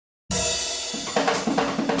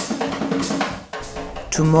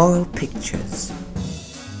Tomorrow Pictures.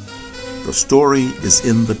 The story is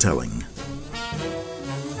in the telling.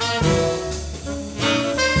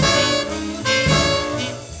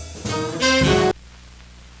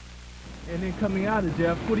 And then coming out of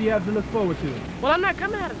jail, what do you have to look forward to? Well, I'm not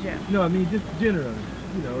coming out of jail. No, I mean just generally.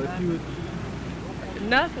 You know, if you would...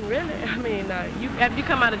 Nothing really. I mean, after you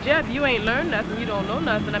come out of jail, you ain't learned nothing. You don't know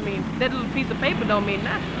nothing. I mean, that little piece of paper don't mean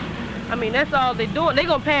nothing. I mean, that's all they doing. They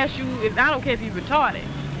gonna pass you. I don't care if you're retarded.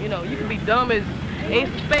 You know, you can be dumb as ace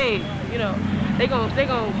of spades. You know, they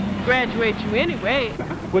gonna graduate you anyway.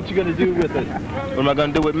 What you gonna do with it? What am I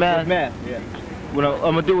gonna do with math? With math, yeah. What I'm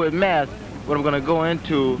gonna do with math, what I'm gonna go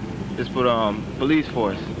into is for police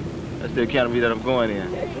force. That's the academy that I'm going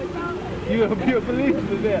in. You gonna be a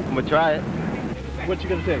policeman there? I'm gonna try it. What you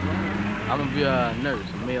gonna take? I'm gonna be a nurse,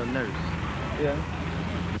 a male nurse. Yeah.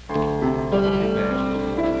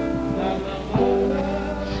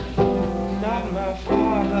 Not my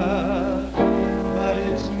father, but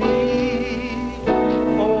it's me.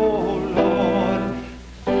 Oh Lord.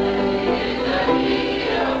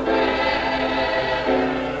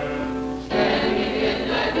 Standing in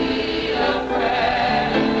the need of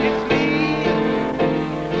prayer. It's me.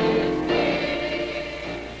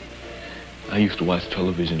 I used to watch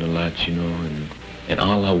television a lot, you know, and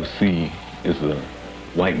all I would see is a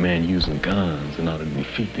white man using guns in order to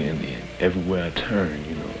defeat the Indian. Everywhere I turn,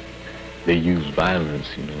 you know, they use violence,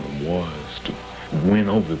 you know, and wars to win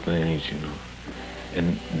over things, you know.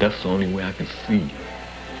 And that's the only way I can see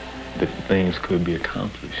that things could be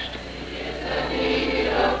accomplished.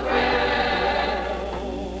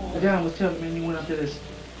 John was telling me when you went up to this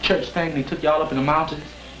church thing, they took y'all up in the mountains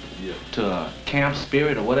to Camp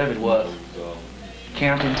Spirit or whatever it was.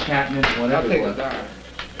 Camp Enchantment, whatever it was.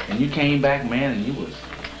 And you came back, man, and you was...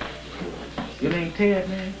 Your name Ted,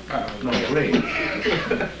 man? No, Greg.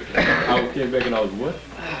 I came back and I was what?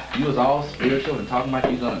 You was all spiritual and talking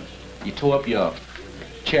about you tore up your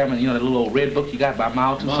chairman, you know, that little old red book you got by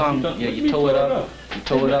Mount or something? Yeah, you tore it up. You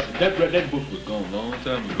tore it up. That book was gone a long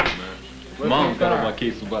time ago, man. Mom got on my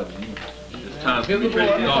case about it. It's time for me to trade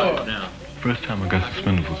it now. First time I got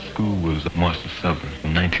suspended from school was March the 7th,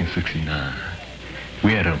 1969.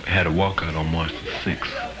 We had a walkout on March the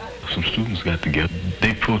 6th. Some students got together.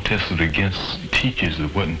 They protested against teachers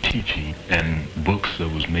that wasn't teaching and books that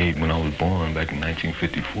was made when I was born back in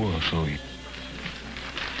 1954 or so. We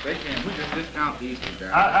just discount these two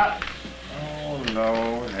guys. Oh,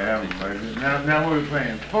 Lord, have mercy. Now what are we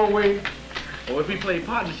playing? Four-way? Well, if we play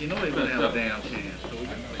partners, you know they're going to have a damn chance.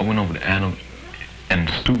 I went over to Adams, and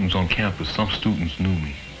the students on campus, some students knew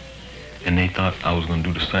me. And they thought I was going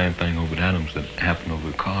to do the same thing over at Adams that happened over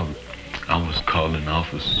at Carver. I was called in the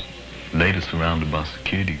office, later surrounded by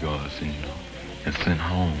security guards and, you know, and sent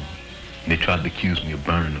home. They tried to accuse me of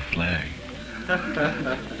burning the flag.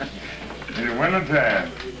 In the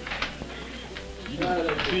wintertime.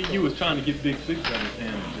 You was trying to get Big Six out of his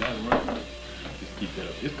hand and drive around. Just keep that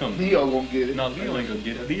up. It's coming. Leo gonna get it. No, Leo ain't gonna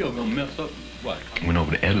get it. Leo gonna mess up. What? Went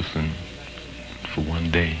over to Edison for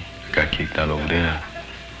one day. Got kicked out over there.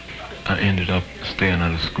 I ended up staying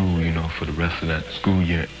out of school, you know, for the rest of that school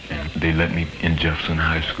year. And they let me in Jefferson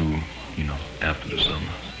High School, you know, after the summer.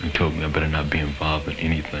 And told me I better not be involved in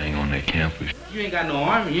anything on that campus. You ain't got no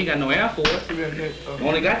army, you ain't got no Air Force.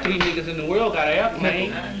 Only got 3 niggas in the world got an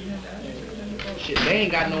airplane. Shit, they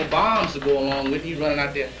ain't got no bombs to go along with you running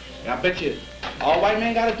out there. And I bet you all white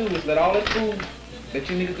man gotta do is let all this food, let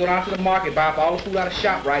you niggas go down to the market, buy up all the food out of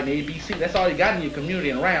shop right in the ABC. That's all you got in your community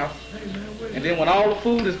and around. And then when all the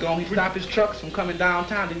food is gone, he stop his trucks from coming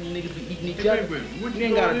downtown, then you niggas be eating each other. You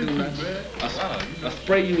ain't gotta do nothing. I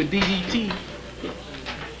spray you with DDT.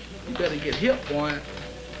 You better get hip, boy.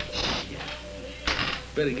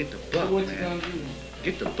 Better get the buck, man.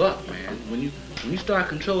 Get the buck, man. When you start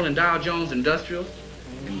controlling Dow Jones Industrials,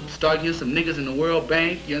 and start getting some niggas in the World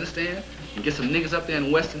Bank, you understand? And get some niggas up there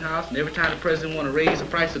in Westinghouse, and every time the president want to raise the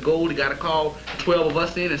price of gold, he got to call 12 of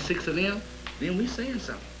us in and 6 of them, then we saying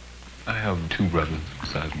something. I have 2 brothers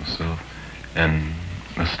besides myself and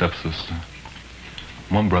a stepsister.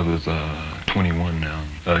 One brother's 21 now.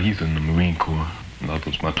 He's in the Marine Corps. The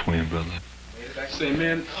other's my twin brother. Say,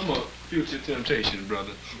 man, I'm a future temptation,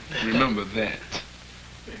 brother. Remember that.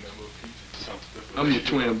 I'm your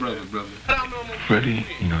twin brother. Freddie,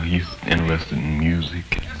 you know, he's interested in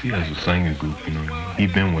music. He has a singing group, you know.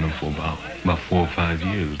 He's been with him for about 4 or 5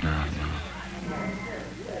 years now.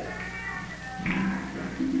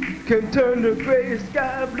 Can turn the gray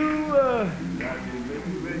sky blue.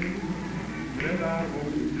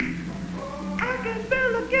 I can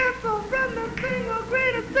build a castle from the single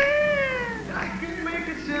greatest thing. I can make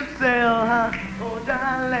a ship sail high on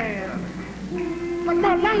dry land. like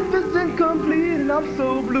my life is incomplete and I'm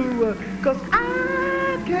so blue. Cause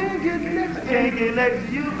I can't get next to you. Can't get next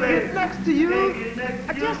to you, baby. Get next to you.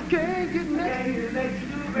 I just can't get next to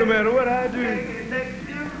you. No matter what I do.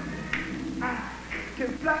 I can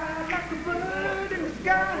fly like a bird in the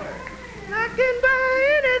sky. I can buy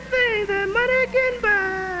anything that money can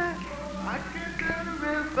buy. I can turn a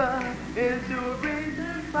river into a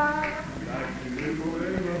raging fire. I can live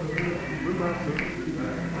forever with myself.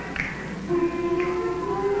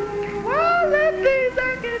 All the things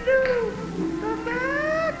I can do, 'cause I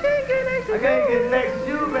can't get next to you. I can't get next to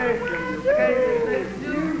you, baby. I can't get next to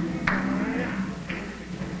you.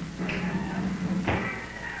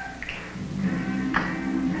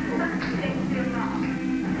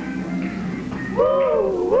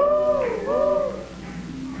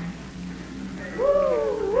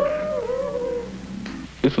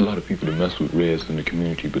 There's a lot of people that mess with Reds in the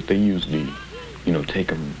community, but they usually, you know, take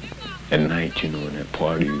them at night, you know, and at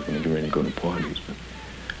parties, when they get ready to go to parties. But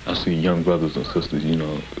I see young brothers and sisters, you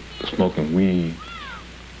know, smoking weed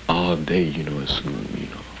all day, you know, at school, you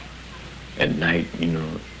know, at night, you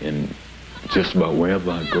know, and just about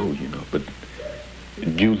wherever I go, you know. But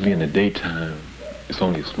usually in the daytime, it's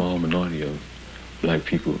only a small minority of black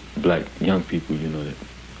young people, you know, that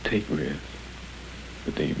take Reds,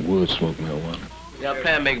 but they would smoke marijuana. They're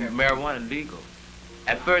planning to make marijuana legal.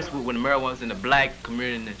 At first, when the marijuana was in the black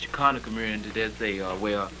community and the Chicano community, they'd say,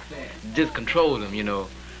 well, just control them, you know.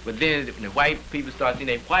 But then when the white people start seeing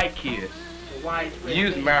their white kids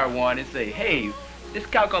use marijuana and say, hey, this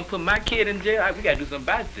cow gonna put my kid in jail, we gotta do something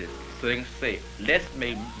about this. So they can say, let's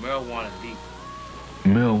make marijuana legal.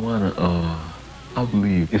 Marijuana, I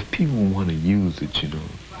believe if people want to use it, you know,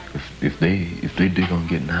 if they dig on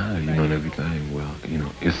getting high, you know, and everything, well, you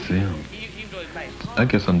know, it's them. I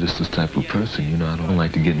guess I'm just this type of person, you know. I don't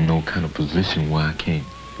like to get in no kind of position where I can't,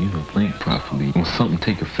 you know, think properly. When something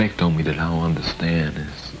take effect on me that I don't understand,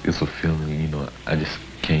 it's a feeling, you know, I just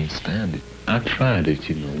can't stand it. I tried it,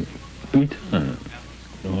 you know, 3 times.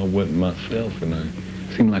 You know, I wasn't myself, and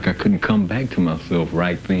it seemed like I couldn't come back to myself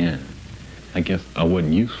right then. I guess I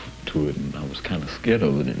wasn't used to it, and I was kind of scared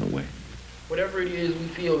of it in a way. Whatever it is we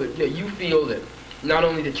feel that, yeah, you feel that not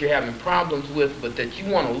only that you're having problems with, but that you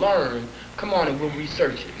want to learn, come on and we'll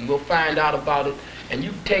research it and we'll find out about it, and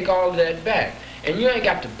you take all of that back. And you ain't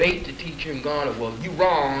got to bait the teacher and going, well, you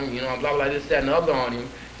wrong, you know, blah, blah, this, that, and the other on him,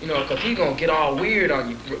 you know, because he's going to get all weird on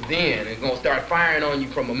you then and going to start firing on you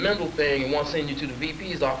from a mental thing and want to send you to the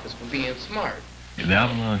VP's office for being smart. The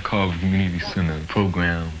Avalon Carver Community Center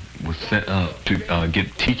program was set up to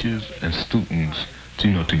get teachers and students, to,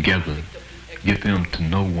 you know, together, get them to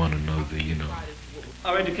know one another, you know.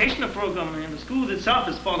 Our educational program in the school itself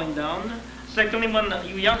is falling down. Secondly, when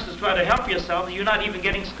you youngsters try to help yourself, you're not even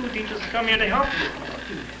getting school teachers to come here to help you.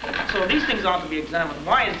 So these things ought to be examined.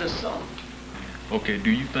 Why is this so? Okay, do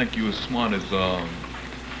you think you're as smart as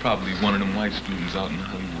probably one of them white students out in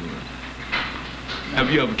Hollywood? Have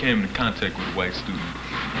you ever came into contact with a white student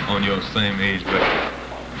on your same age bracket?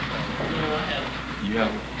 No, I haven't. You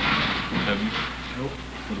haven't? Have you? Nope.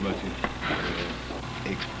 What about you?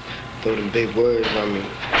 Throw them big words on me,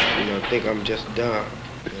 you know, think I'm just dumb.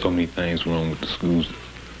 There's so many things wrong with the schools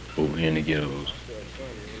over here in the ghettos.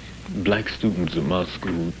 Black students at my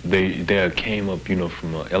school, they came up, you know,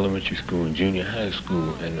 from elementary school and junior high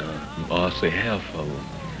school, and I'll say half of them,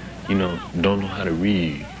 you know, don't know how to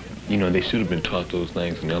read. You know, they should have been taught those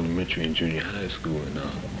things in elementary and junior high school, and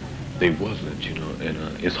they wasn't, you know, and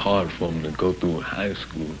it's hard for them to go through high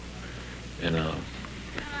school, and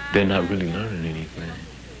they're not really learning anything.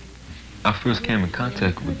 I first came in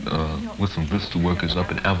contact with some visitor workers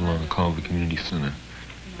up at Avalon Carver Community Center.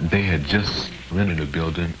 They had just rented a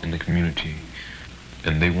building in the community,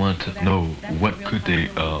 and they wanted to know what could they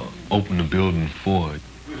open the building for.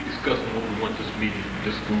 We were discussing what we want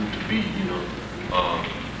this school to be, you know,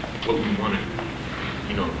 what we wanted,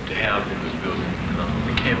 you know, to have in this building. And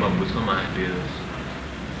we came up with some ideas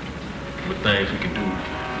with things we could do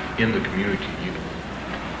in the community, you know,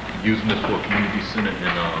 using this for a community center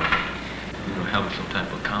and you know, having some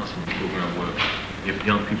type of counseling program where if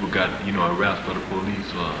young people got, you know, harassed by the police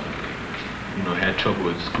or, you know, had trouble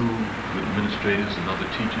at school with administrators and other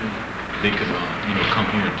teachers, they could, you know, come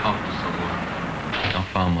here and talk to someone. I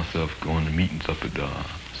found myself going to meetings up at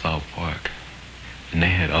South Park, and they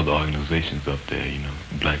had other organizations up there, you know,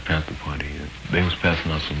 Black Panther Party. They was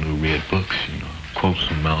passing out some new red books, you know, quotes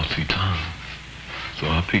from Mao Zedong. So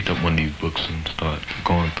I picked up one of these books and started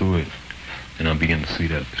going through it. And I began to see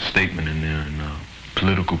that statement in there, and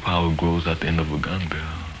political power grows at the end of a gun barrel.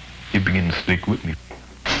 It began to stick with me.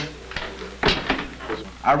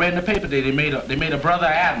 I read in the paper that they made a brother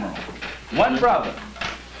admiral. One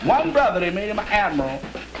brother, they made him an admiral.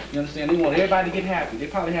 You understand? They want everybody to get happy. They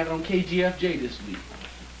probably have it on KGFJ this week.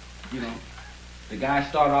 You know, the guy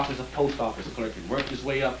started off as a post office clerk and worked his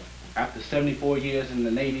way up. After 74 years in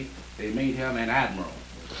the Navy, they made him an admiral.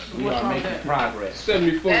 We are making progress.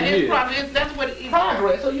 74 years. That's what it is.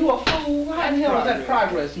 Progress? So you a fool? How the hell is that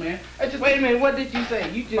progress, man? Wait a minute, what did you say?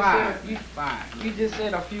 You just Five. You just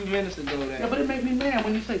said a few minutes ago that. Yeah, but it made me mad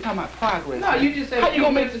when you say talking about progress. No, man. you just said how you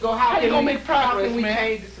gonna make ago. How you gonna make progress, how can we man?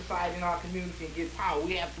 change the society in our community and get power?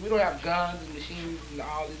 We don't have guns and machines and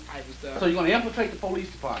all this type of stuff. So you're gonna infiltrate the police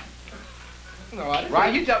department? No,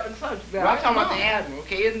 right? You jumping subject. Right. I'm talking about the admiral.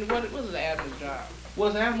 Okay, what is the admiral's job?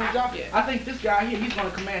 What's the admiral's job? Yeah. I think this guy here, he's gonna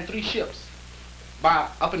command 3 ships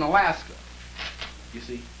up in Alaska. You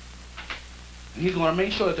see? And he's gonna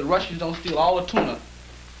make sure that the Russians don't steal all the tuna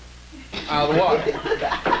out of the water.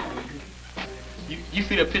 You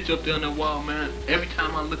see that picture up there on that wall, man? Every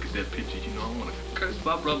time I look at that picture, you know, I want to curse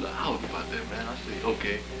my brother out about that, man. I say,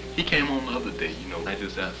 okay, he came on the other day, you know. I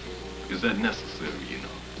just asked him, is that necessary, you know?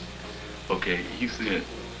 Okay, he said,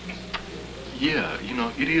 yeah, you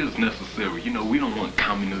know, it is necessary. You know, we don't want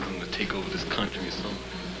communism to take over this country or something.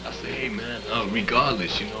 I say, hey, man,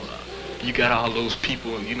 regardless, you know, you got all those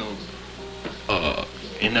people, you know,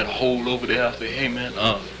 in that hole over there. I say, hey, man,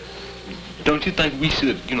 don't you think we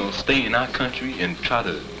should, you know, stay in our country and try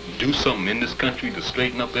to do something in this country to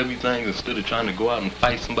straighten up everything instead of trying to go out and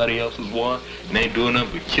fight somebody else's war? And they ain't doing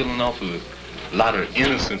nothing but killing off a lot of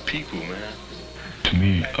innocent people, man. To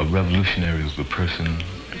me, a revolutionary is the person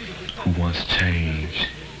who wants change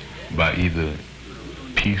by either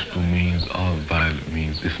peaceful means or violent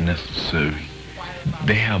means, if necessary.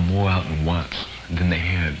 They have more out in Watts than they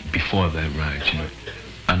had before that riot, you know.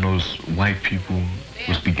 I noticed white people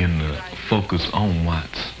was beginning to focus on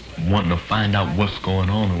Watts, wanting to find out what's going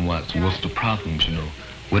on in Watts, what's the problems, you know.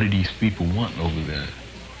 What do these people want over there?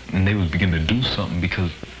 And they was beginning to do something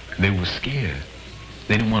because they were scared.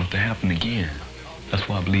 They didn't want it to happen again. That's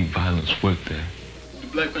why I believe violence worked there. The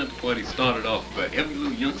Black Panther Party started off, but every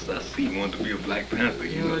little youngster I see wanted to be a Black Panther,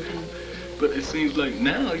 you know. But it seems like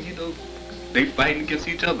now, you know, they fighting against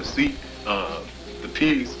each other. See, the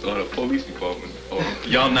pigs or the police department, or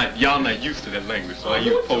y'all not used to that language, so I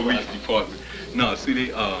use police department. No, see,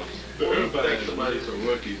 they Everybody, somebody's some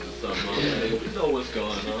rookies or something. We know what's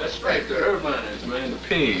going on. That's right, the Irvines, man. The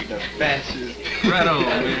pig. The fascists. Right on,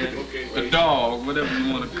 man. The dog, whatever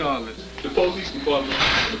you want to call it. The police department,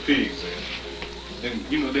 the pigs, man.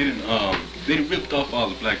 And, you know, they ripped off all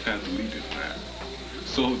the Black Panther leaders, man.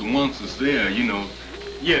 So the ones that's there, you know,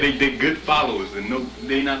 yeah, they good followers, and no,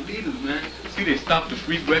 they not leaders, man. See, they stopped the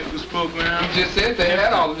free breakfast program. You just said they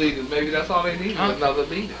had all the leaders. Maybe that's all they need, another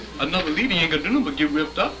leader. Another leader ain't gonna do nothing but get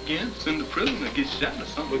ripped up again, send to prison, or get shot or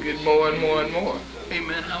something. We'll get more and more and more. Hey,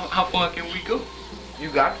 man, how far can we go?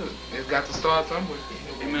 You got to. It's got to start somewhere.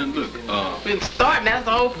 Hey, man, look, been starting, that's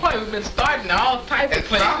the whole point. We've been starting all types of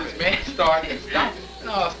places, man. Starting.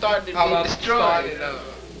 No, starting to be destroyed.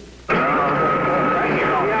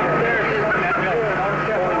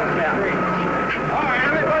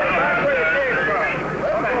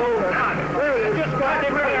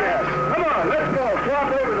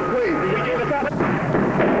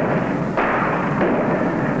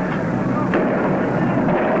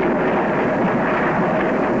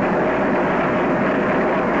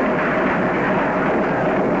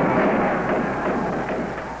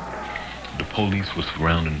 Police was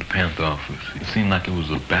surrounding the Panther office. It seemed like it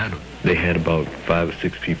was a battle. They had about 5 or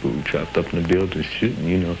 6 people who trapped up in the building shooting,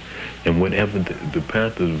 you know. And whenever the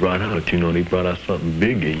Panthers brought out, you know, they brought out something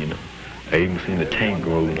bigger, you know. I even seen a tank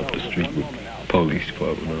rolling up the street with police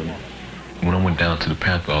department on it. When I went down to the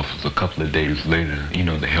Panther office a couple of days later, you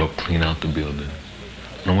know, they helped clean out the building.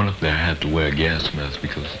 When I went up there, I had to wear a gas mask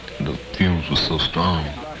because the fumes were so strong.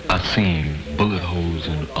 I seen bullet holes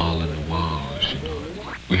all in the walls, you know.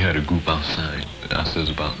 We had a group outside. I said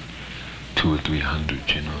about 200 or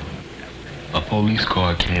 300, you know. A police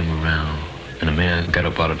car came around, and a man got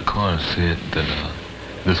up out of the car and said that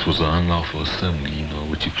this was an unlawful assembly, you know,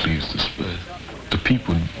 would you please disperse? The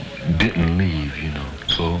people didn't leave, you know.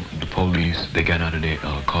 So the police, they got out of their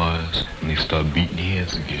cars, and they started beating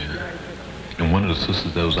heads again. And one of the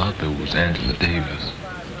sisters that was out there was Angela Davis.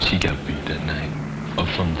 She got beat that night.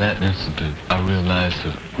 From that incident, I realized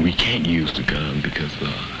that we can't use the gun because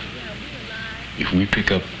if we pick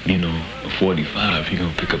up, you know, a 45, you're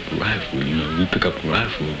going to pick up a rifle. You know, if we pick up a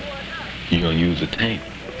rifle, you're going to use a tank.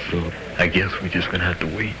 So I guess we're just going to have to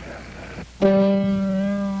wait. Oh,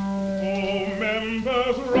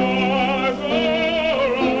 members, rise,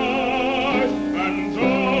 arise, and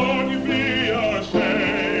don't you be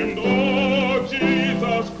ashamed. Oh,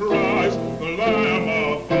 Jesus Christ.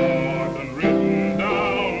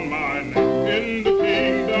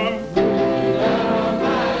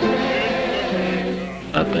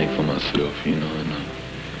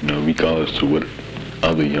 regardless to what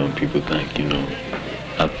other young people think, you know.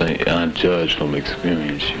 I think I judge from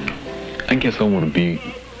experience, you know. I guess I want to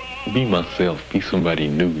be myself, be somebody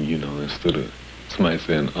new, you know, instead of somebody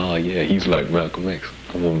saying, oh yeah, he's like Malcolm X.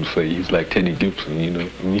 I want to say he's like Teddy Gibson, you know.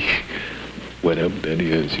 Whatever that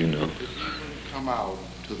is, you know. Come out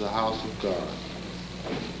to the house of God.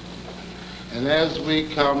 And as we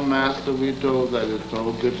come, Master, we know that it's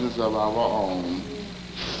no goodness of our own,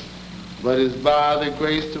 but it's by the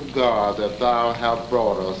grace of God that thou hast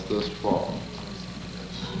brought us this far.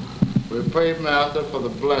 We pray, Master, for the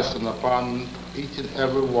blessing upon each and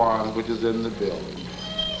every one which is in the building.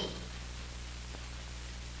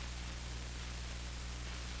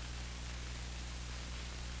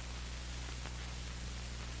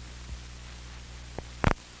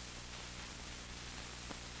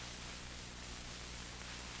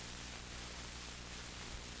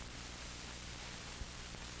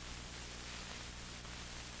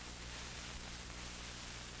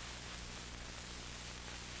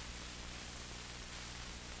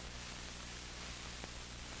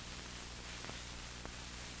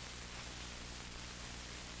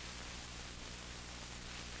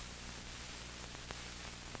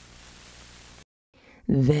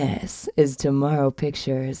 This is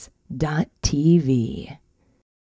Tomorrowpictures.TV.